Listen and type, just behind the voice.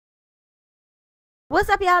What's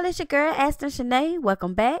up, y'all? It's your girl, Aston Shanae.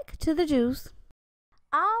 Welcome back to The Juice.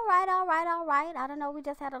 All right. I don't know, we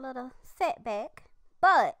just had a little setback.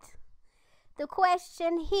 But the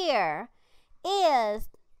question here is,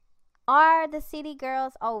 are the city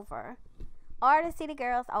girls over? Are the city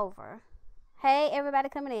girls over? Hey, everybody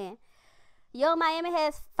coming in. Yung Miami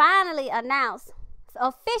has finally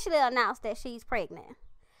officially announced that she's pregnant.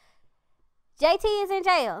 JT is in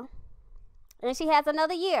jail, and she has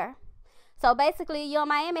another year. So basically, Yung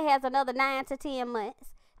Miami has another 9 to 10 months.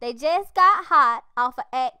 They just got hot off of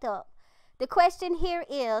Act Up. The question here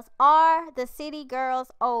is, are the city girls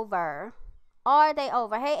over? Are they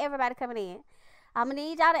over? Hey, everybody coming in. I'm going to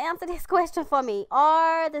need y'all to answer this question for me.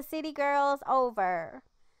 Are the city girls over?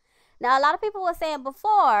 Now, a lot of people were saying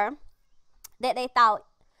before that they thought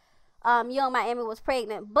Yung Miami was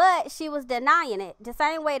pregnant, but she was denying it. The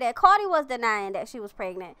same way that Cardi was denying that she was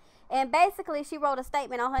pregnant. And basically, she wrote a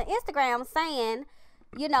statement on her Instagram saying,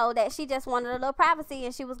 you know, that she just wanted a little privacy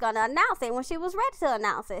and she was going to announce it when she was ready to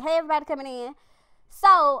announce it. Hey, everybody coming in.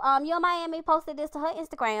 So, Yung Miami posted this to her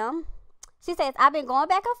Instagram. She says, I've been going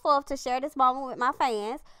back and forth to share this moment with my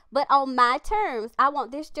fans, but on my terms. I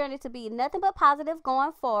want this journey to be nothing but positive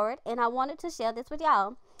going forward, and I wanted to share this with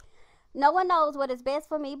y'all. No one knows what is best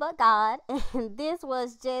for me but God, and this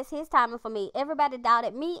was just his timing for me. Everybody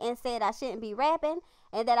doubted me and said I shouldn't be rapping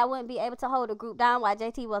and that I wouldn't be able to hold the group down while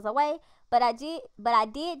JT was away, but I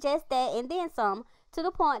did just that and then some, to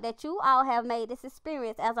the point that you all have made this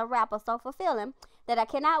experience as a rapper so fulfilling that I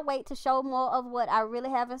cannot wait to show more of what I really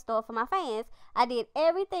have in store for my fans. I did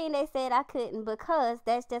everything they said I couldn't because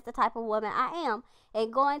that's just the type of woman I am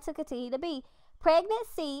and going to continue to be.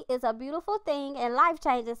 Pregnancy is a beautiful thing and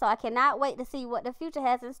life-changing, so I cannot wait to see what the future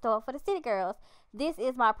has in store for the city girls. This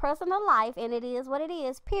is my personal life, and it is what it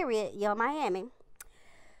is, period. Yung Miami.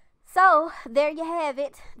 So, there you have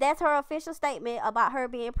it. That's her official statement about her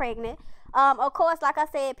being pregnant. Of course, like I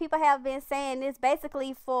said, people have been saying this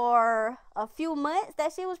basically for a few months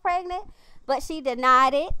that she was pregnant, but she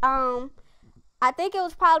denied it. I think it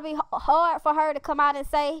was probably hard for her to come out and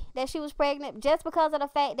say that she was pregnant just because of the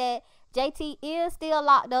fact that JT is still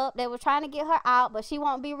locked up. They were trying to get her out, but she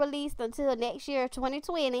won't be released until next year,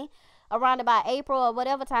 2020, around about April or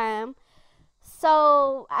whatever time.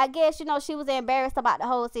 So I guess, you know, she was embarrassed about the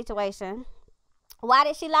whole situation. Why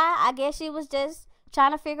did she lie? I guess she was just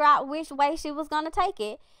trying to figure out which way she was going to take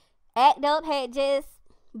it. Act Up had just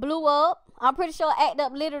blew up. I'm pretty sure Act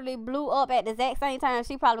Up literally blew up at the exact same time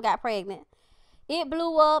she probably got pregnant. It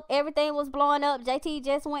blew up. Everything was blowing up. JT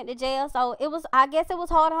just went to jail. So I guess it was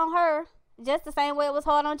hard on her. Just the same way it was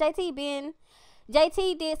hard on JT.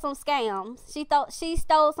 JT did some scams. She thought she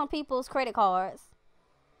stole some people's credit cards.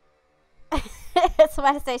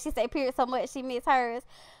 Somebody said, she said, period, so much she missed hers.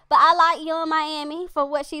 But I like Yung Miami for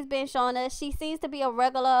what she's been showing us. She seems to be a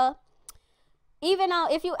regular, even though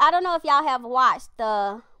I don't know if y'all have watched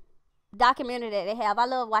the documentary that they have. I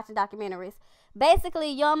love watching documentaries. Basically,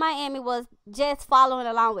 Yung Miami was just following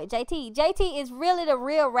along with JT. JT is really the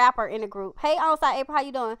real rapper in the group. Hey, Onside April, how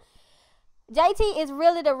you doing? JT is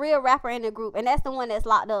really the real rapper in the group, and that's the one that's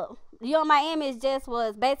locked up. Yung Miami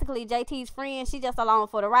was basically JT's friend. She just along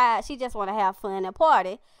for the ride. She just want to have fun and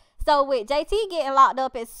party. So with JT getting locked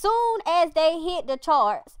up, as soon as they hit the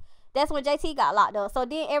charts, that's when JT got locked up. So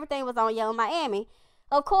then everything was on Yung Miami.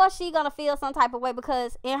 Of course, she gonna feel some type of way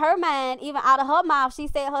because in her mind, even out of her mouth, she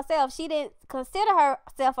said herself she didn't consider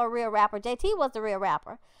herself a real rapper. JT was the real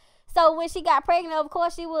rapper. So when she got pregnant, of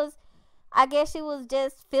course I guess she was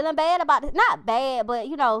just feeling bad about it. Not bad, but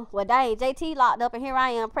you know, well dang, JT locked up and here I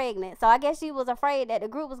am pregnant. So I guess she was afraid that the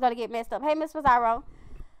group was gonna get messed up. Hey, Miss Pizarro,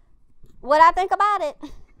 what I think about it?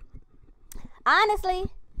 Honestly,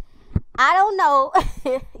 I don't know.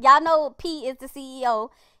 Y'all know Pete is the CEO.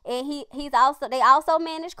 And they also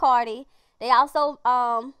manage Cardi. They also,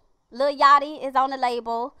 Lil Yachty is on the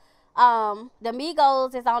label. The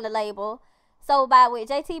Migos is on the label. So with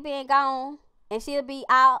JT being gone, and she'll be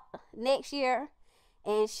out next year,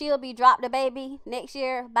 and she'll be dropped the baby next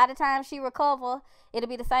year. By the time she recover, it'll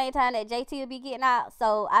be the same time that JT will be getting out.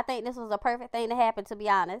 So I think this was a perfect thing to happen, to be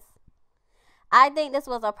honest. I think this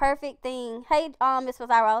was a perfect thing. Hey, Miss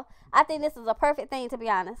Pizarro, I think this is a perfect thing, to be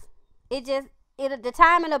honest. The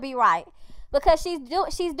timing will be right because she's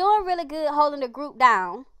doing really good holding the group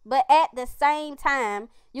down, but at the same time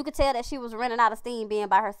you could tell that she was running out of steam being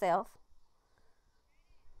by herself.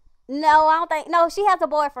 No, I don't think. No, she has a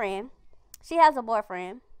boyfriend.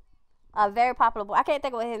 A very popular boy. I can't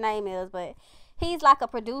think of what his name is, but he's like a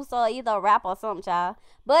producer, either a rapper or something, child.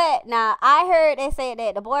 But now I heard they said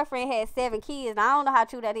that the boyfriend had 7 kids. Now I don't know how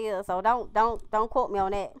true that is, so don't quote me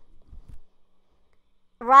on that.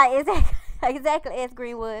 Right, exactly. Exactly, S.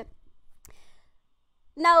 Greenwood.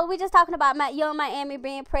 No, we just talking about Young Miami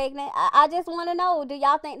being pregnant. I just want to know, do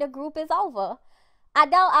y'all think the group is over? I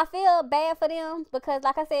don't. I feel bad for them because,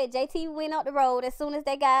 like I said, JT went up the road as soon as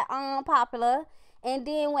they got popular, and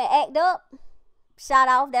then when Act Up shot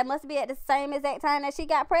off, that must be at the same exact time that she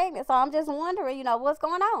got pregnant. So I'm just wondering, you know, what's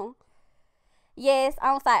going on? Yes,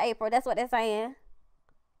 on site April. That's what they're saying.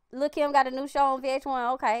 Lil' Kim got a new show on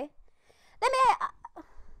VH1. Okay.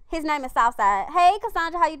 His name is Southside. Hey,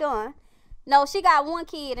 Cassandra, how you doing? No, she got one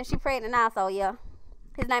kid and she pregnant now, so yeah.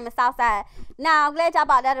 His name is Southside. Now, I'm glad y'all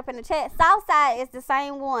brought that up in the chat. Southside is the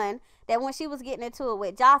same one that when she was getting into it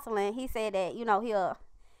with Jocelyn, he said that, you know,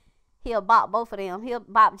 he'll bop both of them. He'll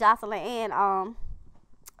bop Jocelyn and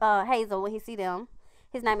Hazel when he see them.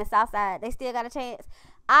 His name is Southside. They still got a chance.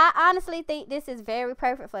 I honestly think this is very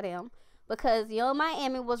perfect for them because Young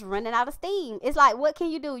Miami was running out of steam. It's like, what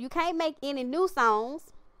can you do? You can't make any new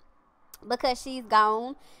songs because she's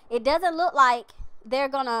gone. It doesn't look like they're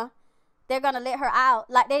gonna let her out.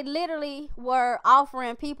 Like, they literally were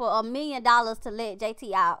offering people $1 million to let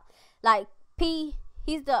JT out. Like, P,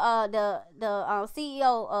 he's the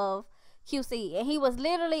CEO of QC, and he was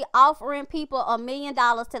literally offering people $1 million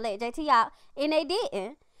to let JT out, and they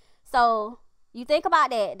didn't. So you think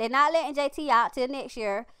about that. They're not letting JT out till next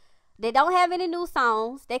year. They don't have any new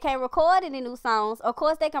songs. They can't record any new songs. Of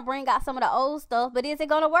course, they can bring out some of the old stuff, but is it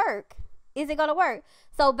gonna work? Is it gonna work?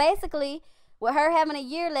 So basically, with her having a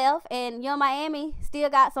year left and Young Miami still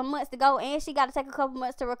got some months to go and she got to take a couple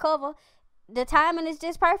months to recover, the timing is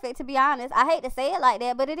just perfect, to be honest. I hate to say it like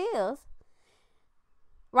that, but it is.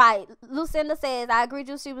 Right. Lucinda says, I agree,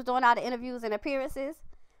 Juice. She was doing all the interviews and appearances,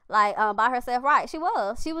 like, by herself. Right. She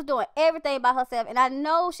was doing everything by herself, and I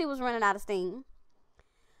know she was running out of steam.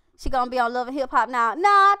 She gonna be on Love and Hip Hop now. No,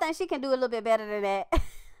 I think she can do a little bit better than that.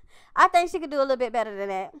 I think she can do a little bit better than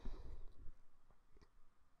that.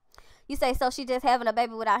 You say, so she just having a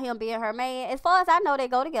baby without him being her man? As far as I know, they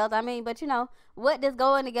go together. I mean, but you know, what does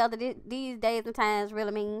going together these days and times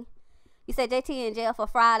really mean? You said JT in jail for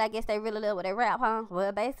fraud. I guess they really live with their rap, huh?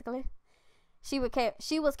 Well, basically, she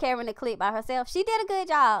was carrying the clip by herself. She did a good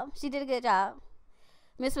job. She did a good job.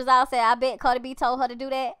 Miss Rizal said, I bet Cardi B told her to do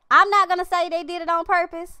that. I'm not going to say they did it on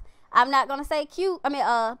purpose. I'm not going to say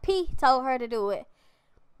P told her to do it.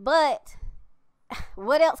 But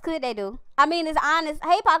what else could they do? I mean, it's honest.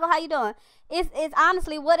 Hey, Paco, how you doing? It's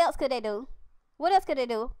honestly, what else could they do? What else could they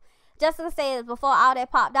do? Jessica says, before all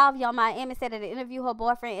that popped off, Young Miami said in the interview her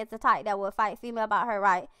boyfriend is the type that would fight female about her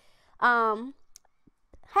right. Hey,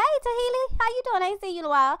 Tahili, how you doing? I ain't seen you in a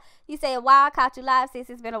while. You said, wow, I caught you live, sis.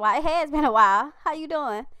 It's been a while. It has been a while. How you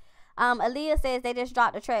doing? Aaliyah says they just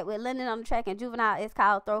dropped the track with London on the track and Juvenile. It's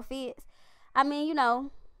called Throw Fits. I mean, you know,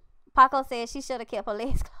 Paco said she should have kept her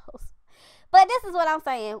legs closed. But this is what I'm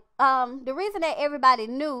saying. The reason that everybody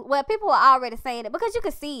knew, well, people were already saying it because you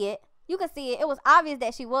could see it. You could see it. It was obvious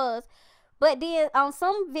that she was. But then on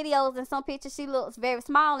some videos and some pictures, she looks very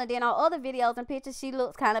small. And then on other videos and pictures, she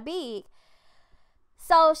looks kind of big.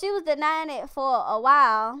 So she was denying it for a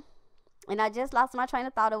while. And I just lost my train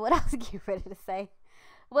of thought of what I was getting ready to say.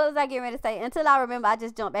 What was I getting ready to say? Until I remember, I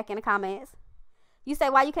just jumped back in the comments. You say,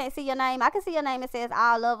 why you can't see your name? I can see your name. It says,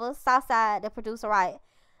 All Lovers, Southside, the producer, right?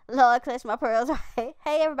 Lord, clutch my pearls, right?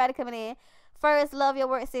 Hey, everybody coming in. First, love your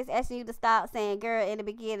work, sis, asking you to stop saying girl in the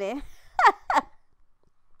beginning.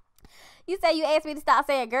 You say you asked me to stop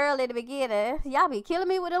saying girl in the beginning. Y'all be killing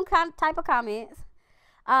me with them type of comments.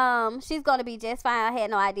 She's going to be just fine. I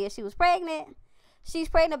had no idea she was pregnant. She's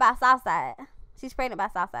pregnant by Southside. She's pregnant by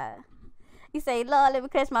Southside. You say, Lord, let me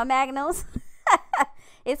clutch my magnums.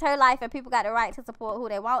 It's her life and people got the right to support who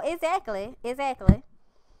they want. Exactly. Exactly.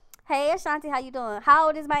 Hey, Ashanti, how you doing? How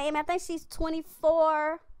old is Miami? I think she's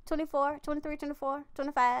 24, 23, 24,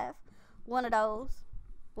 25. One of those.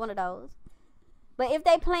 But if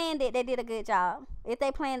they planned it, they did a good job. If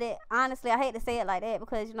they planned it, honestly, I hate to say it like that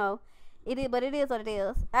because, you know, it is, but it is what it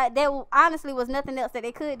is. There honestly was nothing else that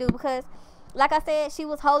they could do because, like I said, she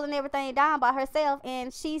was holding everything down by herself,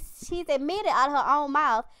 and she's admitted out of her own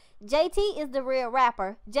mouth, JT is the real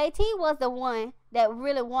rapper. JT was the one that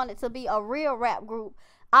really wanted to be a real rap group.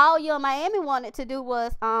 All Young Miami wanted to do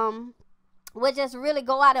was just really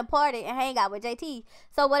go out and party and hang out with JT.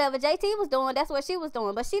 So whatever JT was doing, that's what she was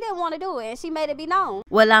doing. But she didn't want to do it, and she made it be known.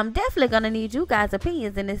 Well, I'm definitely going to need you guys'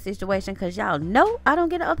 opinions in this situation because y'all know I don't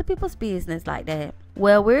get into other people's business like that.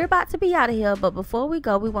 Well, we're about to be out of here, but before we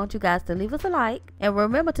go, we want you guys to leave us a like. And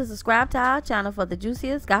remember to subscribe to our channel for the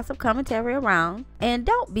juiciest gossip commentary around. And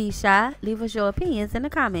don't be shy. Leave us your opinions in the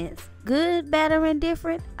comments. Good, bad, or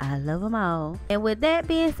indifferent, I love them all. And with that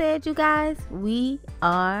being said, you guys, we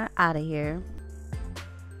are out of here.